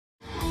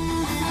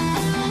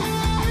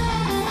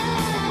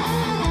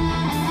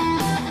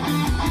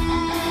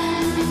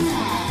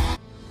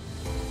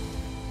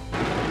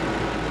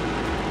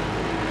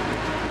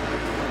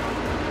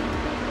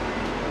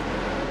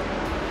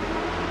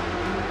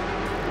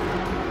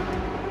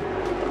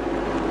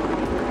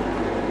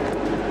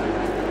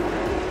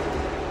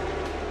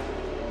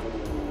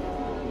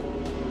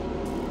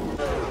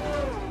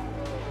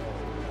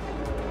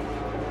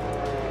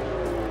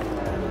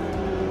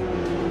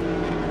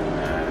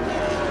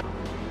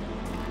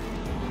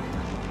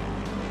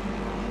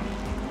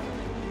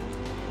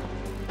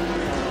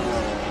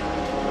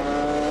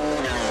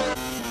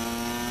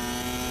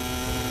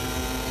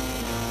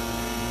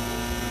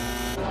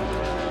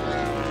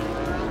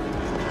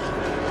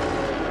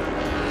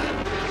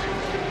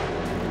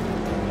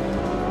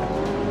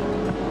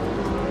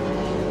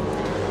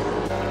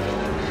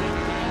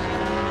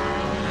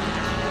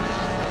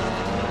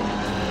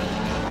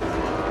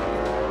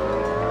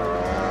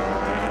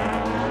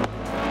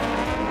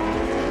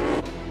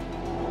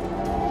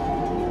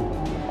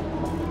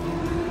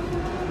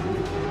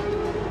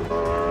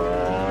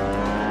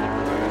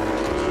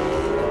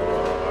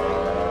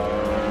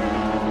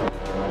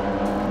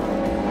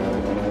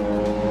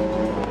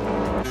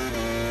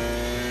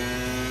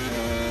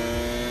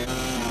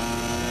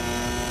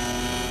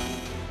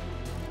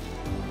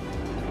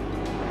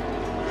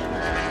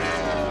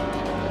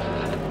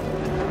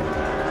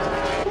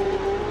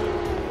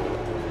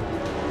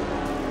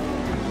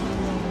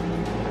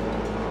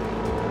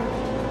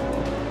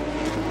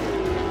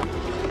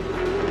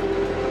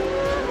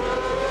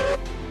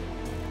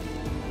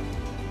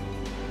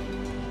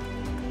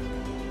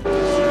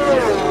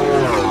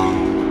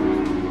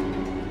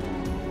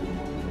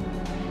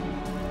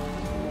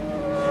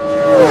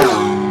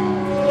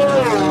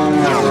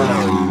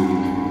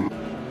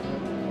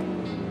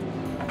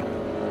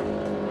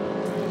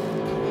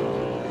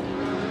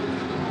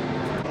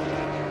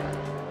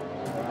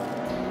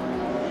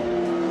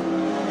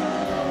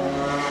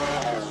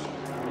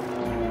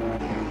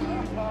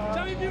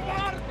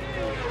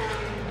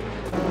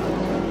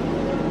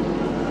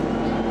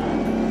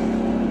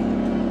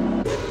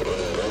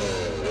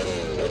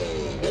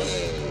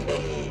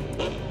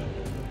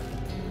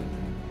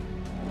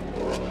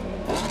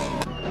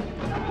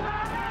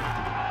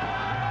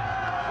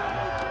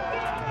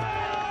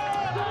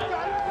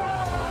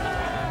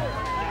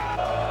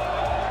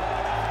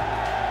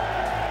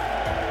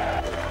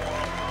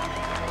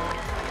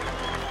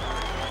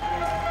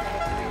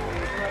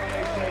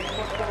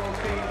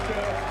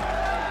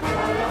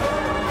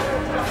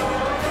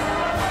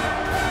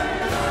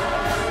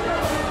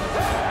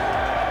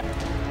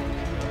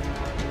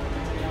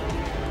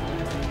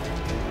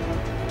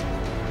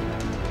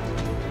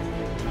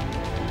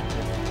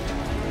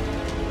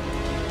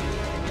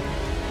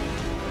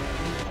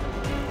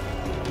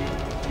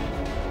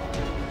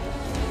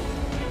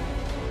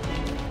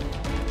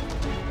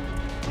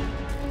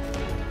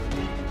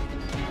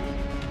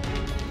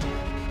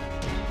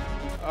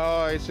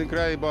it's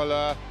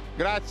incredible.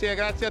 Grazie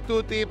a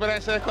tutti per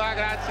essere qua,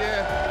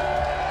 grazie.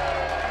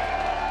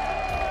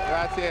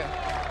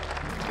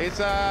 It's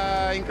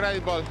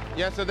incredible.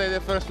 Yesterday the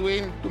first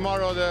win,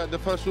 tomorrow the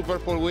first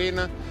Superpole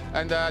win,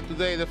 and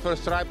today the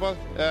first triple.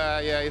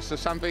 Yeah, it's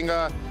something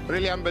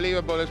really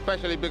unbelievable,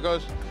 especially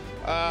because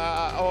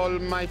all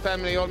my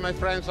family, all my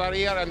friends are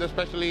here, and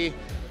especially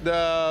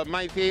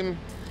my team.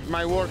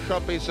 My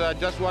workshop is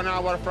just 1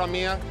 hour from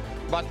here,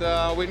 but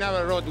we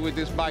never rode with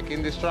this bike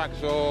in this track,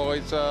 so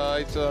it's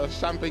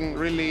something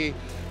really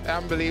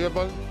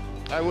unbelievable.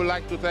 I would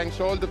like to thank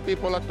all the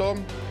people at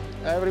home,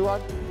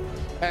 everyone,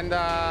 and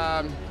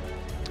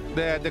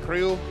the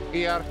crew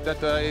here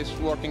that is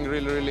working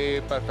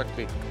really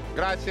perfectly.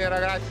 Grazie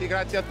ragazzi,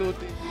 grazie a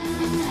tutti.